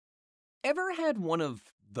Ever had one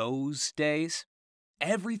of those days?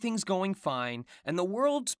 Everything's going fine, and the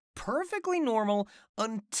world's perfectly normal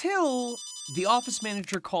until the office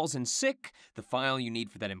manager calls in sick, the file you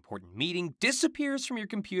need for that important meeting disappears from your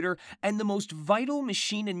computer, and the most vital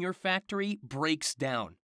machine in your factory breaks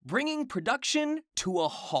down, bringing production to a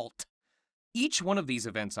halt. Each one of these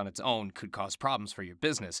events on its own could cause problems for your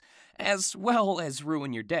business, as well as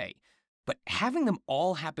ruin your day. But having them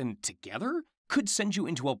all happen together could send you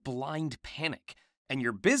into a blind panic and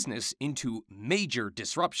your business into major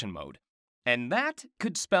disruption mode. And that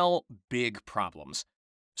could spell big problems.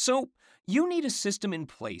 So, you need a system in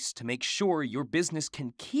place to make sure your business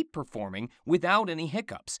can keep performing without any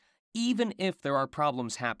hiccups, even if there are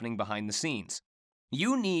problems happening behind the scenes.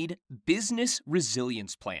 You need business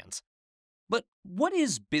resilience plans. But what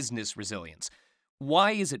is business resilience?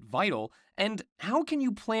 Why is it vital? And how can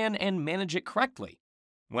you plan and manage it correctly?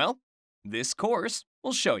 Well, this course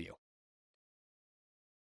will show you.